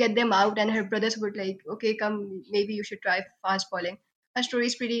wanted to get them out, and her brothers were like, okay, come, maybe you should try fast bowling. Her story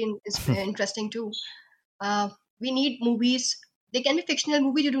is pretty interesting too. We need movies. They can be fictional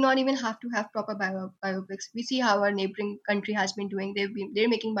movies. You do not even have to have proper biopics. We see how our neighboring country has been doing. They're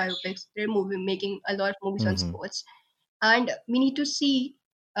making biopics. They're making a lot of movies on sports, and we need to see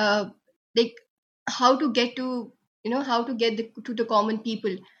like how to get to to the common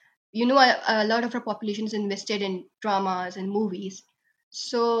people. A lot of our population is invested in dramas and movies.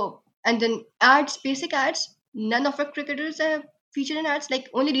 So, and then ads, basic ads. None of our cricketers are featured in ads. Like,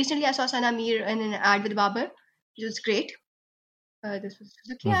 only recently I saw Sana Mir in an ad with Babar, which was great. This was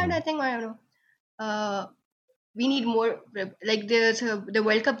Suzuki ad, I think. I don't know. We need more. Like, there's the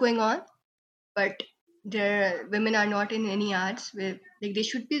World Cup going on, but the women are not in any ads. Like, they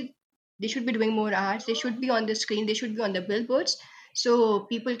should be doing more ads. They should be on the screen. They should be on the billboards. So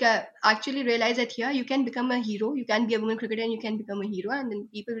people can actually realize that, yeah, you can become a hero. You can be a woman cricketer and you can become a hero. And then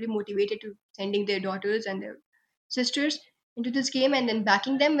people will be motivated to sending their daughters and their sisters into this game, and then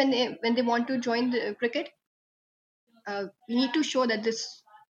backing them when they want to join the cricket. We need to show that this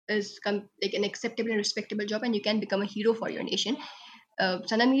is like an acceptable and respectable job, and you can become a hero for your nation.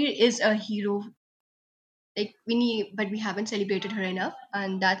 Sana Mir is a hero. Like, but we haven't celebrated her enough,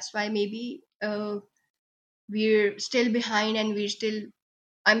 and that's why maybe we're still behind, and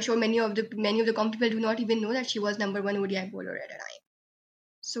I'm sure many of the common people do not even know that she was number 1 ODI bowler at a time.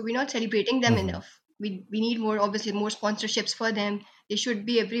 So we're not celebrating them enough. We need more, obviously, more sponsorships for them. They should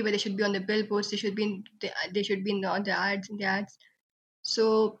be everywhere. They should be on the billboards. They should be on the ads.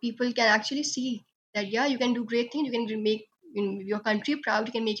 So people can actually see that, yeah, you can do great things. You can make your country proud.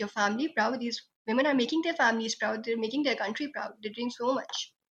 You can make your family proud. These women are making their families proud. They're making their country proud. They're doing so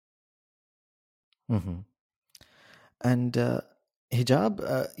much. And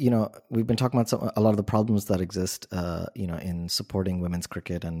Hijab, we've been talking about a lot of the problems that exist, in supporting women's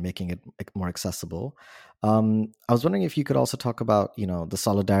cricket and making it more accessible. I was wondering if you could also talk about, the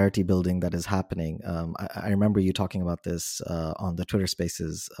solidarity building that is happening. I remember you talking about this on the Twitter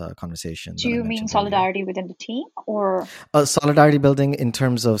Spaces conversation. Do you mean solidarity within the team, or solidarity building in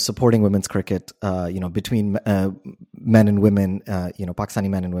terms of supporting women's cricket? Between men and women, Pakistani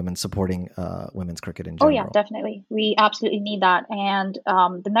men and women supporting women's cricket in general. Oh yeah, definitely. We absolutely need that, and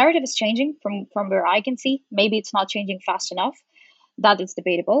the narrative is changing from where I can see. Maybe it's not changing fast enough. That is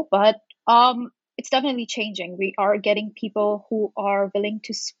debatable, but it's definitely changing. We are getting people who are willing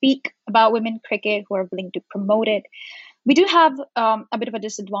to speak about women cricket, who are willing to promote it. We do have a bit of a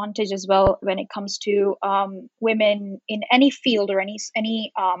disadvantage as well when it comes to women in any field or any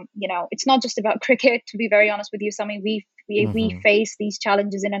it's not just about cricket, to be very honest with you. We face these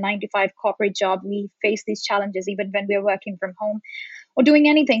challenges in a 9-to-5 corporate job. We face these challenges even when we're working from home. or doing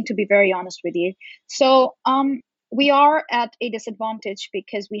anything, to be very honest with you. So we are at a disadvantage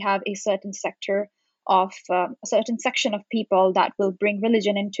because we have a certain sector of a certain section of people that will bring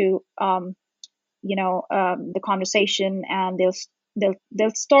religion into the conversation, and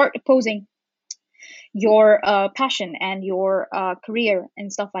they'll start opposing your passion and your career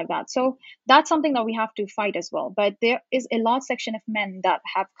and stuff like that. So that's something that we have to fight as well. But there is a large section of men that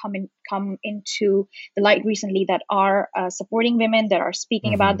have come into the light recently that are supporting women, that are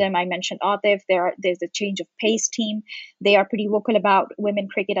speaking about them. I mentioned Atif. There's the change of pace team. They are pretty vocal about women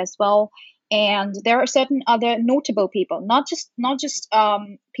cricket as well. And there are certain other notable people, not just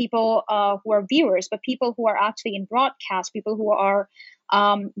people who are viewers, but people who are actually in broadcast, people who are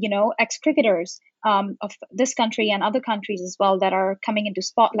ex-cricketers of this country and other countries as well, that are coming into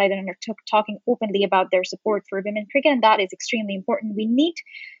spotlight and are talking openly about their support for women cricket, and that is extremely important. We need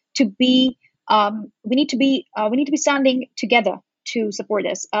to be standing together to support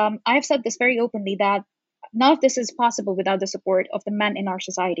this. I have said this very openly, that none of this is possible without the support of the men in our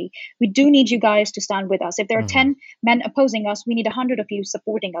society. We do need you guys to stand with us. If there are 10 men opposing us, we need 100 of you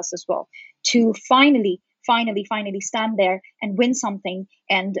supporting us as well, to finally stand there and win something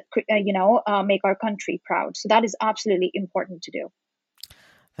and make our country proud. So that is absolutely important to do.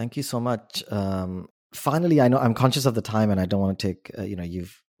 Thank you so much. Finally, I know I'm conscious of the time and I don't want to take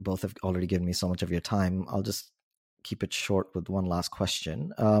you've both have already given me so much of your time. I'll just keep it short with one last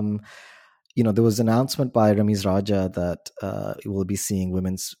question. There was an announcement by Ramiz Raja that we'll be seeing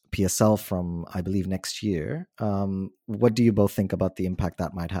women's PSL from, I believe, next year. What do you both think about the impact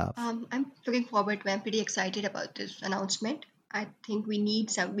that might have? I'm looking forward to it. I'm pretty excited about this announcement. I think we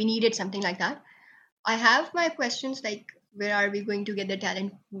needed something like that. I have my questions like, where are we going to get the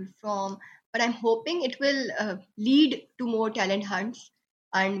talent pool from? But I'm hoping it will lead to more talent hunts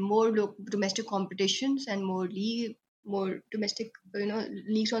and more domestic competitions and more domestic,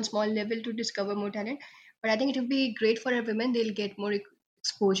 leagues on small level to discover more talent. But I think it will be great for our women. They'll get more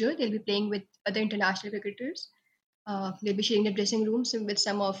exposure. They'll be playing with other international cricketers. They'll be sharing the dressing rooms with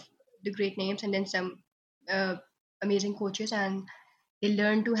some of the great names, and then some amazing coaches, and they'll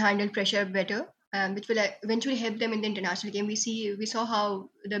learn to handle pressure better, which will eventually help them in the international game. We saw how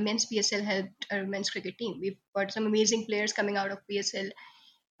the men's PSL helped our men's cricket team. We've got some amazing players coming out of PSL.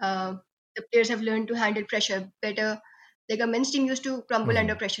 The players have learned to handle pressure better. Like, a men's team used to crumble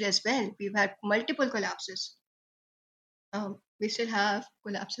under pressure as well. We've had multiple collapses. We still have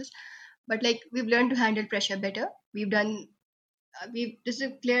collapses, but like, we've learned to handle pressure better. This is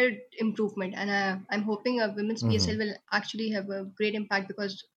a clear improvement, and I'm hoping a women's PSL will actually have a great impact,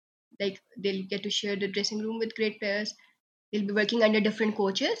 because like, they'll get to share the dressing room with great players. They'll be working under different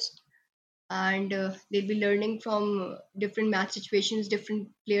coaches, and they'll be learning from different match situations, different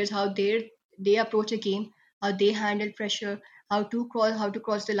players, how they approach a game, how they handle pressure, how to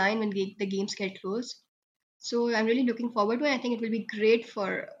cross the line when the games get close. So I'm really looking forward to it. I think it will be great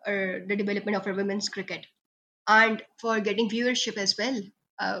for the development of our women's cricket and for getting viewership as well.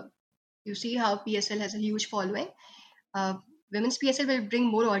 You see how PSL has a huge following. Women's PSL will bring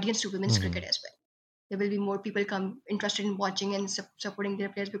more audience to women's cricket as well. There will be more people interested in watching and supporting their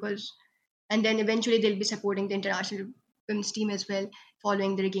players, and then eventually they'll be supporting the international women's team as well,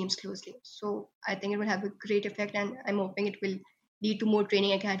 following their games closely. So I think it will have a great effect, and I'm hoping it will lead to more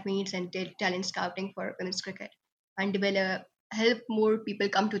training academies and talent scouting for women's cricket, and help more people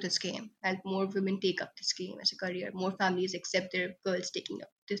come to this game, help more women take up this game as a career, more families accept their girls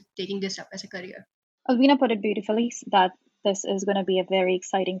taking this up as a career. Alvina put it beautifully, that this is going to be a very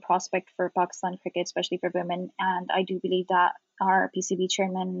exciting prospect for Pakistan cricket, especially for women. And I do believe that our PCB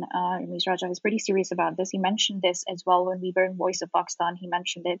chairman, Ramiz Raja, is pretty serious about this. He mentioned this as well when we were in Voice of Pakistan. He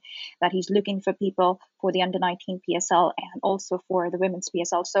mentioned it, that he's looking for people for the under-19 PSL and also for the women's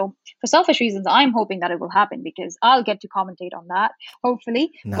PSL. So for selfish reasons, I'm hoping that it will happen, because I'll get to commentate on that,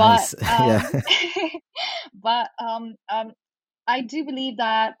 hopefully. Nice. But I do believe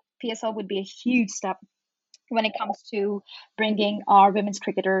that PSL would be a huge step when it comes to bringing our women's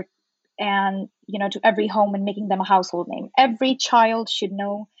cricketer and to every home and making them a household name. Every child should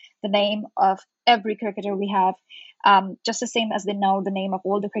know the name of every cricketer we have. Just the same as they know the name of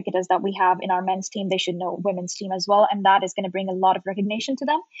all the cricketers that we have in our men's team, they should know women's team as well. And that is going to bring a lot of recognition to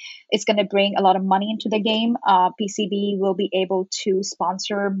them. It's going to bring a lot of money into the game. PCB will be able to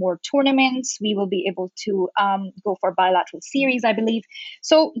sponsor more tournaments. We will be able to go for bilateral series, I believe.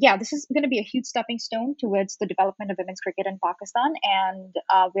 So yeah, this is going to be a huge stepping stone towards the development of women's cricket in Pakistan. And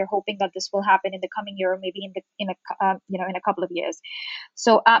we're hoping that this will happen in the coming year, or maybe in a couple of years.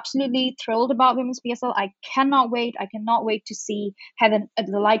 So absolutely thrilled about women's PSL. I cannot wait wait. I cannot wait to see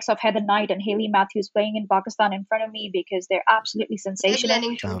the likes of Heather Knight and Hayley Matthews playing in Pakistan in front of me, because they're absolutely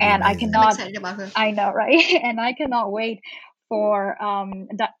sensational. And I cannot, I'm excited about her. I know, right? And I cannot wait for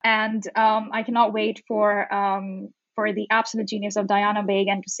I cannot wait for the absolute genius of Diana Baig,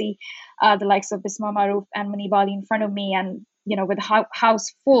 and to see the likes of Bismah, Maroof and Manibali in front of me, and with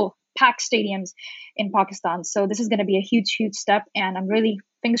house full, packed stadiums in Pakistan. So this is going to be a huge step, and I'm really,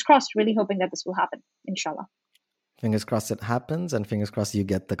 fingers crossed, really hoping that this will happen, inshallah. Fingers crossed it happens, and fingers crossed you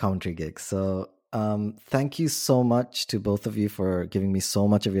get the commentary gig. So thank you so much to both of you for giving me so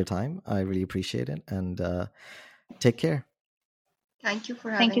much of your time. I really appreciate it, and take care. Thank you for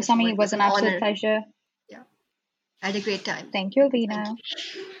having me. Thank you, us. Sami. It was an absolute pleasure. Yeah, I had a great time. Thank you, Alvina.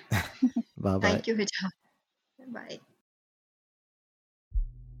 Bye-bye. Thank you, Hijab. Bye.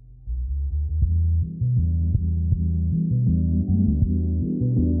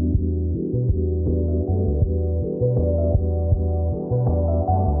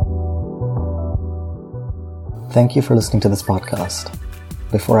 Thank you for listening to this podcast.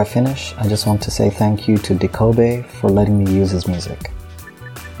 Before I finish, I just want to say thank you to Dekobe for letting me use his music.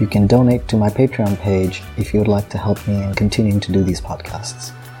 You can donate to my Patreon page if you would like to help me in continuing to do these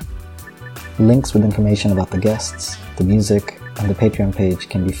podcasts. Links with information about the guests, the music, and the Patreon page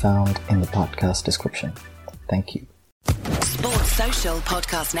can be found in the podcast description. Thank you. Sports Social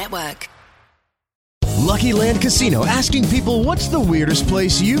Podcast Network. Lucky Land Casino, asking people, what's the weirdest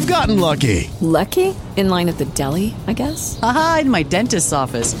place you've gotten lucky? Lucky? In line at the deli, I guess? Aha, in my dentist's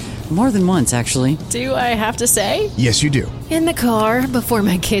office. More than once, actually. Do I have to say? Yes, you do. In the car before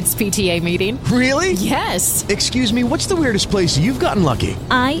my kids' PTA meeting. Really? Yes. Excuse me, what's the weirdest place you've gotten lucky?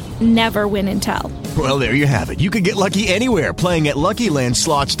 I never win and tell. Well, there you have it. You can get lucky anywhere, playing at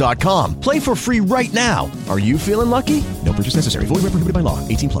LuckyLandSlots.com. Play for free right now. Are you feeling lucky? No purchase necessary. Void where prohibited by law.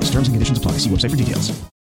 18+. Terms and conditions apply. See website for details.